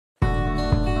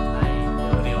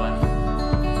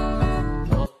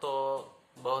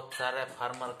बहुत सारे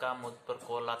फार्मर का मुझ पर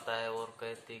कॉल आता है और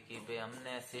कहते कि भाई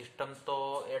हमने सिस्टम तो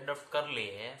एडॉप्ट कर ली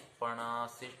है, पर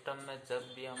सिस्टम में जब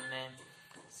भी हमने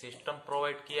सिस्टम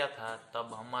प्रोवाइड किया था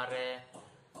तब हमारे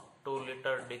 2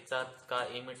 लीटर डिस्चार्ज का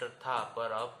इमीटर था,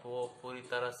 पर अब वो पूरी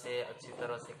तरह से अच्छी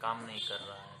तरह से काम नहीं कर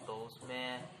रहा है। तो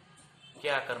उसमें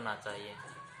क्या करना चाहिए?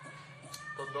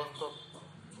 तो दोस्तों,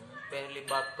 पहली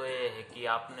बात तो ये है कि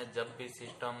आपने जब भी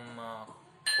सिस्टम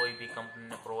कोई भी कंपनी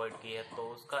ने प्रोवाइड की है तो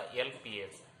उसका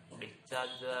एलपीएस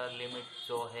डिस्चार्ज लिमिट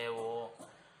जो है वो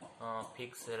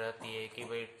फिक्स रहती है कि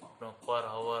भाई पर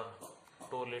आवर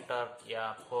 2 लीटर या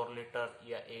 4 लीटर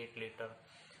या 8 लीटर।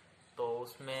 तो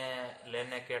उसमें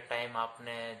लेने के टाइम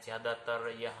आपने ज़्यादातर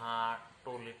यहाँ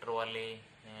 2 लीटर वाली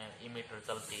इमीटर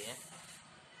चलती है,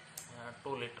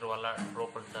 2 लीटर वाला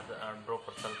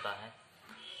ड्रॉपर चलता है।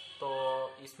 तो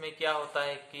इसमें क्या होता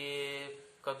है कि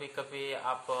कभी कभी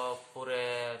आप पूरे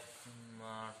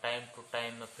टाइम टू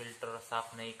टाइम फिल्टर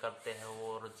साफ नहीं करते हैं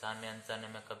और जाने अनजाने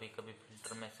में कभी कभी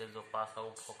फिल्टर में से जो पास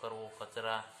आउट होकर वो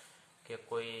कचरा के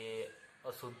कोई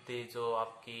अशुद्धि जो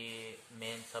आपकी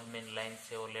मेन सब मेन लाइन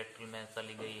से वो लेटरल में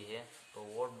चली गई है तो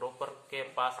वो ड्रॉपर के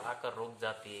पास आकर रुक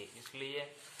जाती है। इसलिए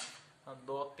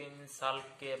 2-3 साल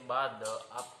के बाद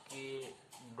आपकी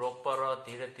ड्रॉपर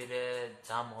धीरे धीरे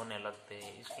जाम होने लगते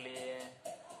हैं। इसलिए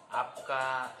आपका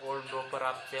ओल्ड ड्रॉपर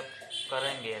आप चेक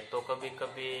करेंगे तो कभी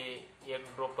कभी एक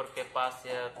ड्रॉपर के पास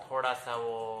थोड़ा सा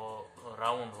वो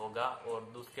राउंड होगा और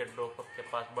दूसरे ड्रॉपर के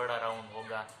पास बड़ा राउंड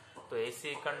होगा। तो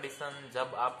ऐसी कंडीशन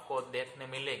जब आपको देखने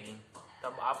मिलेगी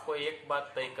तब आपको एक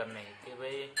बात तय करनी है कि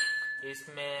भाई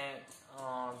इसमें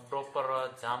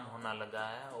ड्रॉपर जाम होना लगा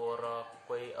है और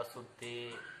कोई अशुद्धि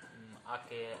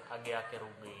आगे आके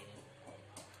रुक गई है।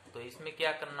 तो इसमें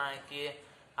क्या करना है कि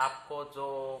आपको जो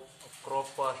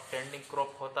क्रॉप स्टैंडिंग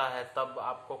क्रॉप होता है तब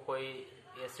आपको कोई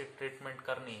एसिड ट्रीटमेंट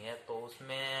करनी है तो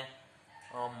उसमें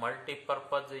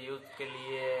मल्टीपर्पज यूज के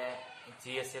लिए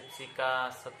जीएसएफसी का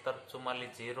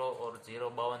 7044-0 और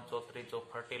 05234 जो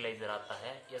फर्टिलाइजर आता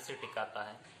है एसिटिक आता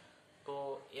है। तो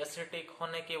एसिटिक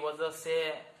होने की वजह से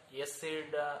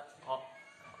एसिड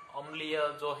अम्लीय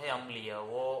जो है अम्लीय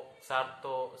वो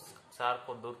क्षार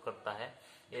को दूर करता है।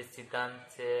 इस सिद्धांत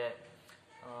से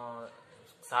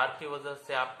क्षार की वजह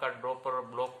से आपका ड्रॉपर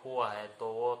ब्लॉक हुआ है तो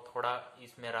वो थोड़ा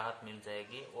इसमें राहत मिल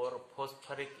जाएगी। और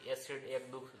फोस्फरिक एसिड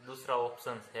एक दूसरा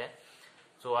ऑप्शन है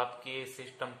जो आपकी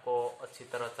सिस्टम को अच्छी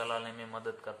तरह चलाने में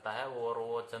मदद करता है और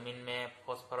वो जमीन में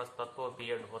फॉस्फोरस तत्व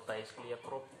भी ऐड होता है, इसलिए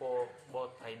क्रॉप को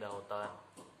बहुत फायदा होता है।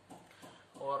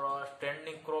 और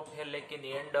स्टैंडिंग क्रॉप है लेकिन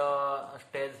एंड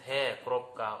स्टेज है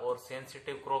क्रॉप का और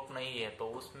सेंसिटिव क्रॉप नहीं है तो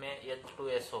उसमें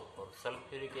H2SO4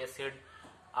 सल्फ्यूरिक एसिड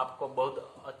आपको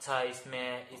बहुत अच्छा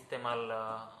इसमें इस्तेमाल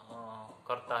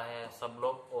करता है सब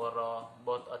लोग और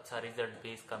बहुत अच्छा रिजल्ट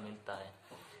भी इसका मिलता है।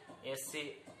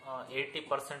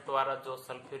 80% वाला जो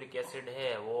सल्फ्यूरिक एसिड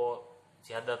है वो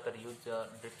ज़्यादातर यूज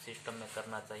ड्रिप सिस्टम में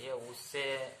करना चाहिए। उससे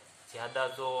ज़्यादा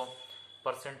जो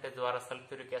परसेंटेज वाला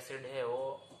सल्फ्यूरिक एसिड है वो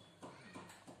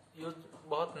यूज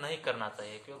बहुत नहीं करना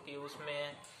चाहिए क्योंकि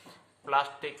उसमें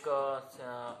प्लास्टिक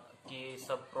की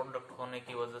सब प्रोडक्ट होने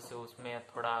की वजह से उसमें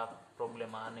थोड़ा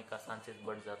प्रॉब्लम आने का चांसेस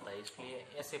बढ़ जाता है। इसलिए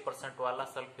 80% वाला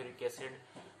सल्फ्यूरिक एसिड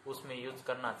उसमें यूज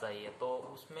करना चाहिए। तो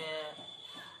उसमें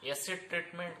एसिड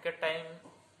ट्रीटमेंट के टाइम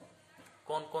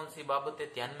कौन कौन सी बाबतें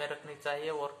ध्यान में रखनी चाहिए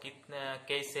और कितने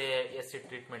कैसे एसिड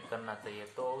ट्रीटमेंट करना चाहिए।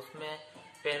 तो उसमें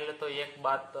पहले तो एक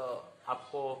बात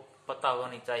आपको पता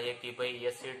होनी चाहिए कि भाई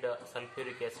एसिड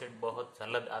सल्फ्यूरिक एसिड बहुत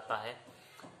जल्द आता है,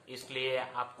 इसलिए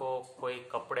आपको कोई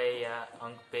कपड़े या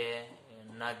अंग पे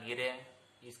ना गिरे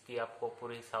इसकी आपको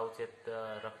पूरी सावचेत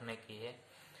रखने की है।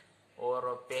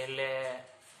 और पहले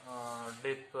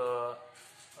ड्रिप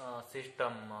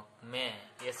सिस्टम में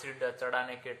एसिड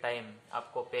चढ़ाने के टाइम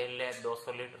आपको पहले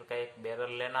 200 लीटर का एक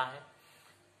बैरल लेना है।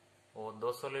 वो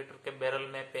 200 लीटर के बैरल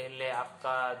में पहले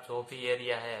आपका जो भी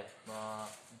एरिया है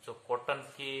जो कॉटन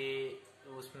की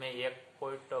उसमें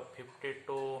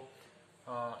 1.52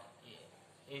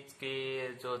 इंच की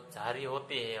जो झारी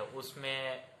होती है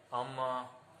उसमें हम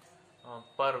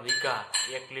पर बीघा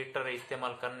 1 लीटर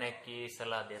इस्तेमाल करने की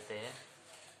सलाह देते हैं।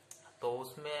 तो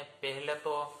उसमें पहले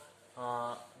तो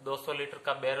 200 लीटर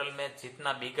का बैरल में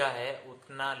जितना बीघा है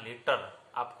उतना लीटर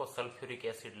आपको सल्फ्यूरिक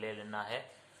एसिड ले लेना है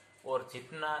और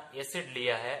जितना एसिड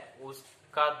लिया है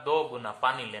उसका 2 गुना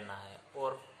पानी लेना है।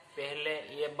 और पहले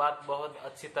ये बात बहुत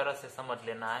अच्छी तरह से समझ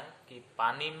लेना है कि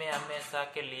पानी में हमेशा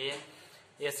के लिए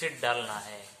एसिड डालना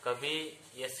है, कभी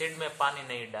एसिड में पानी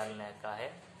नहीं डालने का है।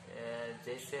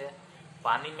 जैसे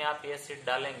पानी में आप एसिड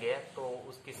डालेंगे तो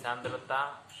उसकी सांद्रता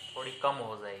थोड़ी कम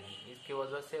हो जाएगी, इसकी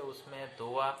वजह से उसमें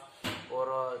धुआं और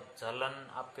जलन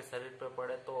आपके शरीर पे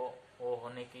पड़े तो वो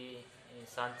होने की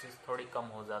चांसेस थोड़ी कम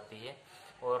हो जाती है,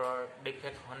 और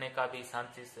डिफेक्ट होने का भी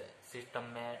चांसेस, सिस्टम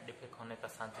में डिफेक्ट होने का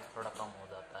चांसेस थोड़ा कम हो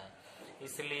जाता है।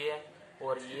 इसलिए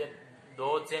और ये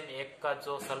 2:1 का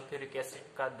जो सल्फ्यूरिक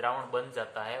एसिड का द्रावण बन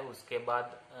जाता है, उसके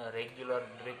बाद रेगुलर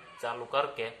ड्रिप चालू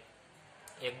करके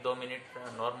 1-2 मिनट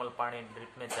नॉर्मल पानी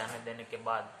ड्रिप में जाने देने के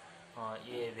बाद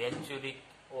ये वेंचुरिक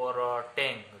और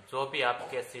टैंक जो भी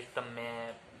आपके सिस्टम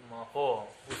में हो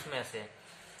उसमें से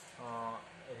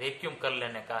वैक्यूम कर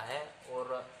लेने का है।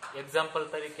 और एग्जाम्पल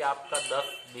तरीके आपका 10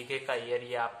 बीघे का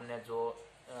एरिया आपने जो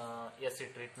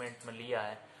एसिड ट्रीटमेंट में लिया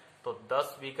है, तो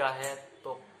 10 बीघा है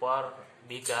तो पर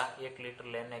बीघा 1 लीटर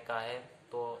लेने का है,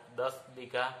 तो 10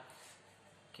 बीघा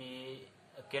की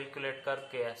कैलकुलेट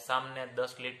करके सामने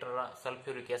 10 लीटर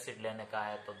सल्फ्यूरिक एसिड लेने का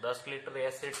है, तो 10 लीटर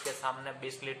एसिड के सामने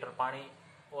 20 लीटर पानी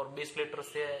और 20 लीटर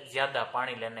से ज्यादा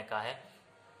पानी लेने का है,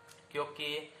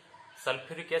 क्योंकि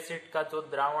सल्फ्यूरिक एसिड का जो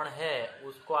द्रावण है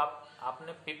उसको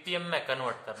आपने पीपीएम में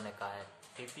कन्वर्ट करने का है।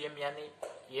 पीपीएम यानी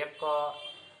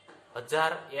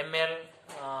 1000 ml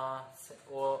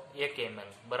वो 1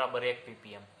 ml बराबर 1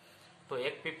 पीपीएम, तो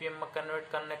 1 पीपीएम में कन्वर्ट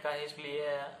करने का है।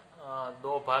 इसलिए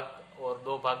 2 भाग और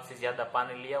 2 भाग से ज्यादा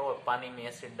पानी लिया और पानी में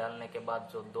एसिड डालने के बाद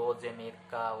जो 2:1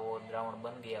 का वो द्रावण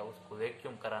बन गया उसको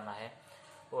वैक्यूम कराना है।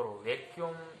 और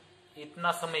वैक्यूम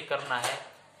इतना समय करना है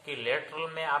कि लेटरल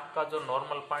में आपका जो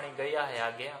नॉर्मल पानी गया है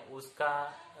आगे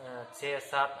उसका 6,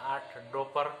 7, 8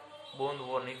 ड्रॉपर बूंद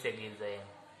वो नीचे गिर जाए,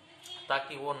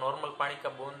 ताकि वो नॉर्मल पानी का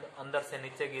बूंद अंदर से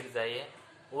नीचे गिर जाए।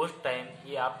 उस टाइम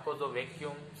ये आपको जो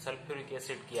वैक्यूम सल्फ्यूरिक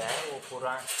एसिड किया है वो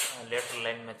पूरा लेटरल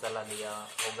लाइन में चला गया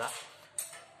होगा।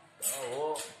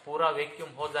 वो पूरा वैक्यूम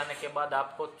हो जाने के बाद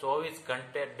आपको 24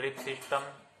 घंटे ड्रिप सिस्टम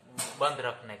बंद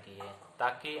रखने की है,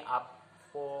 ताकि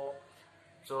आपको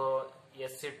जो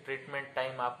एसिड ट्रीटमेंट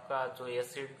टाइम आपका जो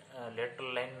एसिड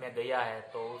लेटरल लाइन में गया है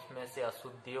तो उसमें से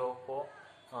अशुद्धियों को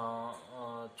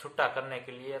छुट्टा करने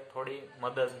के लिए थोड़ी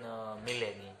मदद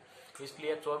मिलेगी।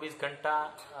 इसलिए 24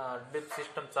 घंटा ड्रिप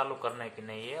सिस्टम चालू करने की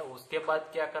नहीं है। उसके बाद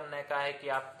क्या करने का है कि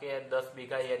आपके 10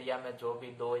 बीघा एरिया में जो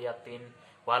भी 2 या 3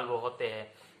 वाल्व होते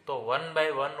हैं तो 1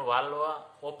 बाय 1 वाल्व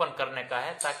ओपन करने का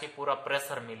है, ताकि पूरा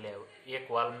प्रेशर मिले।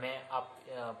 एक वाल्व में आप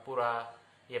पूरा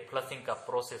ये फ्लशिंग का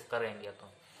प्रोसेस करेंगे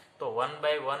तो 1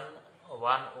 बाय 1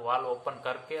 वाल्व ओपन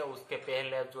करके उसके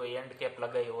पहले जो एंड कैप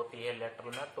लगाई होती है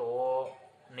लेटरल में तो वो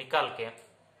निकाल के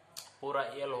पूरा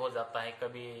एल हो जाता है,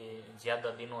 कभी ज्यादा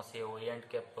दिनों से वो एंड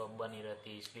कैप बनी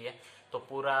रहती है, इसलिए तो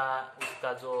पूरा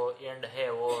उसका जो एंड है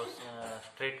वो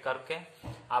स्ट्रेट करके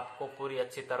आपको पूरी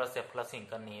अच्छी तरह से फ्लशिंग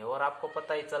करनी है। और आपको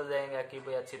पता ही चल जाएगा कि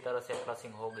भाई अच्छी तरह से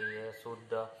फ्लशिंग हो गई है,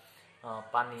 शुद्ध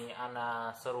पानी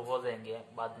आना शुरू हो जाएंगे।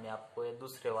 बाद में आपको ये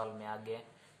दूसरे वाल्व में आगे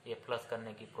ये फ्लश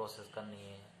करने की प्रोसेस करनी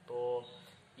है। तो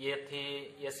ये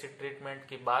थी एसिड ट्रीटमेंट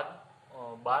की बात।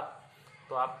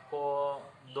 तो आपको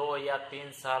 2 या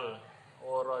 3 साल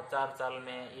और 4 साल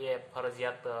में ये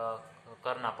फर्जियात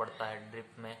करना पड़ता है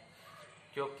ड्रिप में,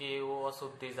 क्योंकि वो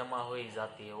अशुद्धि जमा हो ही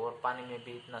जाती है और पानी में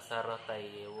भी इतना सार रहता ही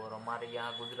है। और हमारे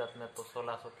यहाँ गुजरात में तो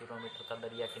 1600 किलोमीटर का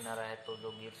दरिया किनारा है, तो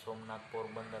जो गिर सोमनाथ,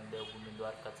 पोरबंदर, देवभूमि,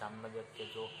 द्वारका, जामनगर के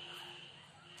जो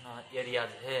एरियाज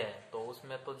है तो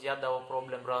उसमें तो ज़्यादा वो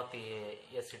प्रॉब्लम रहती है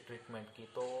एसिड ट्रीटमेंट की।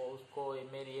 तो उसको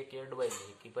मेरी एक एडवाइस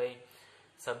है कि भाई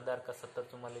सरदार का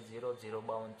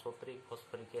 7044-005234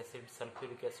 फॉस्फरिक एसिड,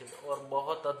 सल्फ्यूरिक एसिड और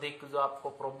बहुत अधिक जो आपको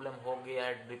प्रॉब्लम हो गया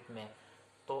है ड्रिप में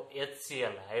तो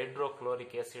HCl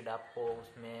हाइड्रोक्लोरिक एसिड आपको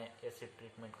उसमें एसिड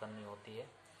ट्रीटमेंट करनी होती है।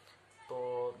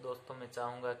 तो दोस्तों मैं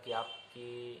चाहूँगा कि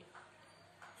आपकी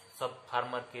सब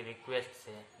फार्मर की रिक्वेस्ट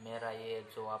से मेरा ये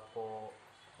जो आपको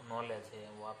नॉलेज है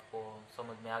वो आपको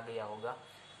समझ में आ गया होगा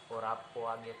और आपको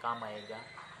आगे काम आएगा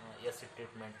एसिड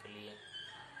ट्रीटमेंट के लिए।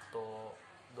 तो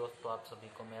दोस्तों आप सभी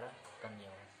को मेरा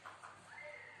धन्यवाद।